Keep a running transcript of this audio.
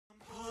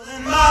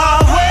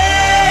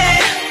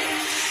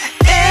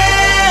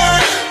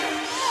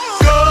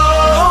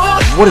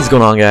What is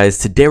going on, guys?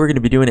 Today we're going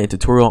to be doing a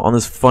tutorial on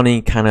this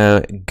funny kind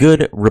of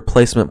good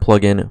replacement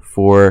plugin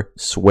for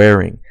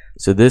swearing.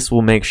 So this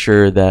will make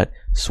sure that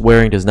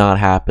swearing does not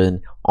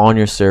happen on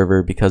your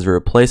server because it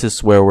replaces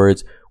swear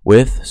words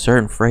with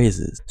certain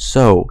phrases.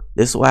 So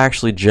this will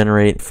actually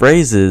generate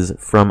phrases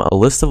from a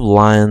list of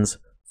lines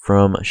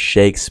from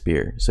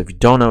Shakespeare. So if you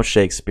don't know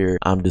Shakespeare,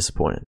 I'm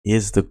disappointed. He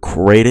is the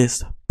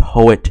greatest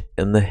poet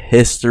in the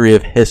history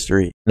of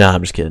history. Nah,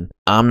 I'm just kidding.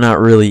 I'm not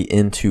really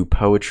into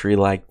poetry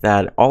like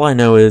that. All I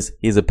know is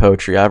he's a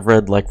poetry. I've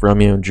read like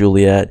Romeo and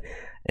Juliet,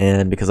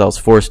 and because I was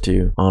forced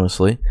to,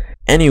 honestly.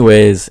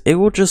 Anyways, it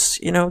will just,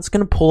 it's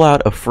gonna pull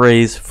out a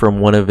phrase from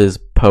one of his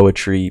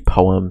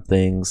poem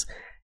things,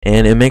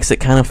 and it makes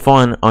it kind of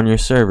fun on your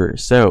server.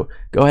 So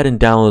go ahead and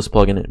download this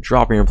plugin,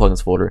 drop it in your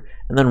plugins folder,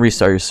 and then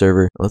restart your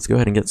server. Let's go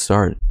ahead and get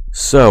started.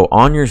 So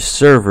on your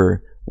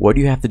server, what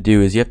you have to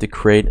do is you have to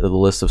create the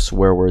list of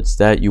swear words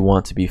that you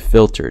want to be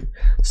filtered.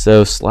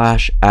 So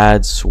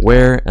 /add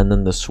swear and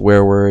then the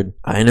swear word.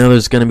 I know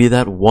there's gonna be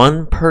that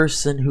one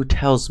person who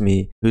tells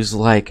me, who's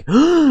like,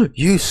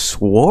 you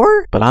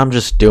swore? But I'm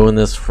just doing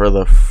this for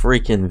the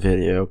freaking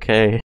video,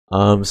 okay?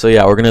 So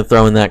yeah, we're gonna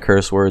throw in that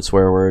curse word,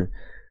 swear word,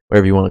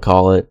 whatever you want to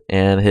call it,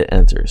 and hit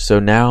enter. So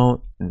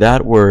now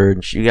that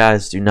word you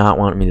guys do not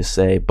want me to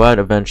say, but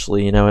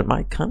eventually, it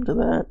might come to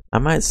that. I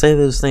might say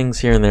those things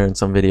here and there in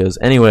some videos.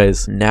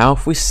 Anyways, now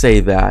if we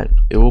say that,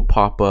 it will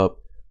pop up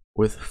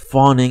with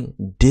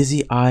fawning,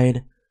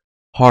 dizzy-eyed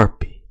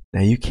harpy.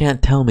 Now you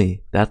can't tell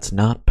me that's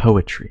not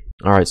poetry.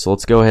 Alright, so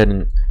let's go ahead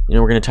and,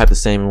 we're going to type the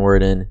same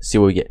word in, see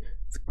what we get.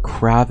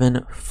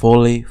 Craven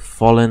fully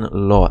fallen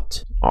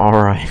lot.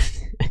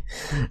 Alright.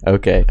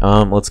 Okay,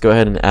 let's go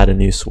ahead and add a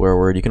new swear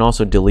word. You can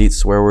also delete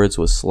swear words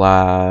with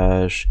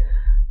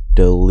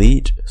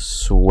 /delete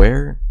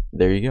swear.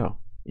 There you go.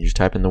 You just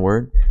type in the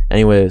word.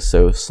 Anyway,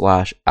 so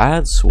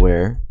 /add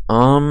swear.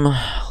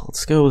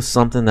 Let's go with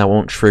something that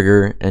won't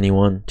trigger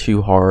anyone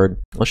too hard.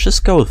 Let's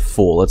just go with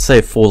fool. Let's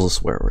say fool's a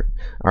swear word.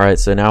 Alright,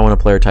 so now when a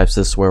player types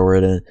this swear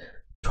word in,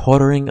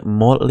 tottering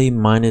motley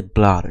minded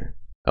bladder.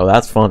 Oh,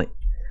 that's funny.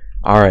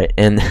 Alright,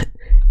 and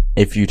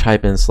if you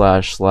type in /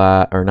 or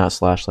not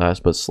 / but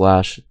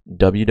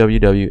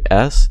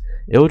 /wwws,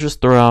 it will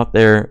just throw out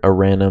there a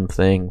random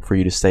thing for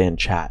you to say in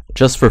chat,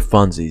 just for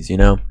funsies,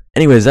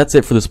 Anyways, that's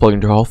it for this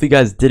plugin tutorial. If you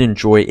guys did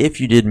enjoy, if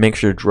you did, make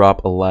sure to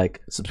drop a like,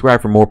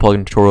 subscribe for more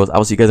plugin tutorials. I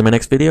will see you guys in my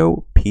next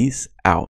video. Peace out.